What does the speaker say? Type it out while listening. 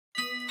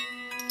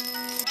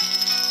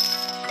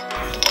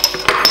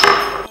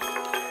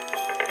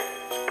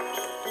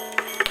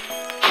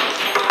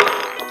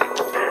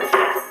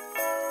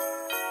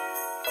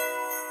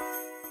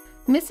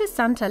Mrs.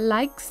 Santa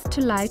likes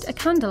to light a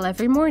candle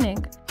every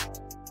morning.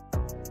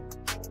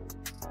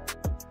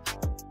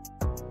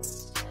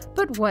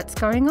 But what's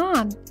going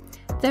on?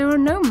 There are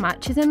no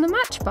matches in the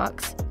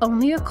matchbox,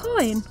 only a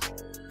coin.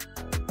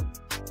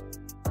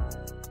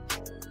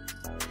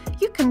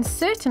 You can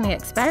certainly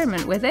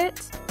experiment with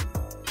it.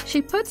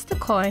 She puts the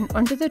coin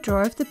under the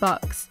drawer of the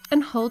box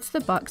and holds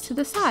the box to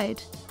the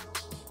side.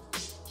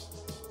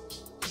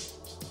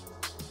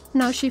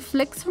 Now she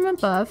flicks from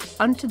above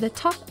onto the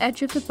top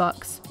edge of the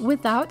box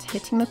without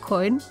hitting the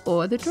coin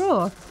or the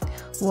drawer.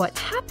 What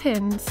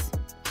happens?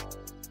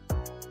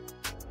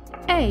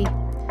 A.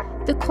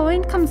 The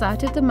coin comes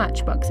out of the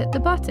matchbox at the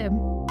bottom.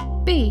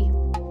 B.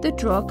 The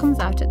drawer comes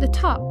out at the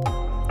top.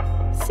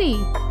 C.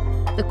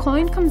 The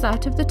coin comes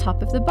out of the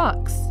top of the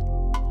box.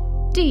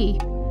 D.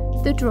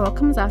 The drawer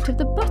comes out of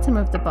the bottom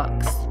of the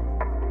box.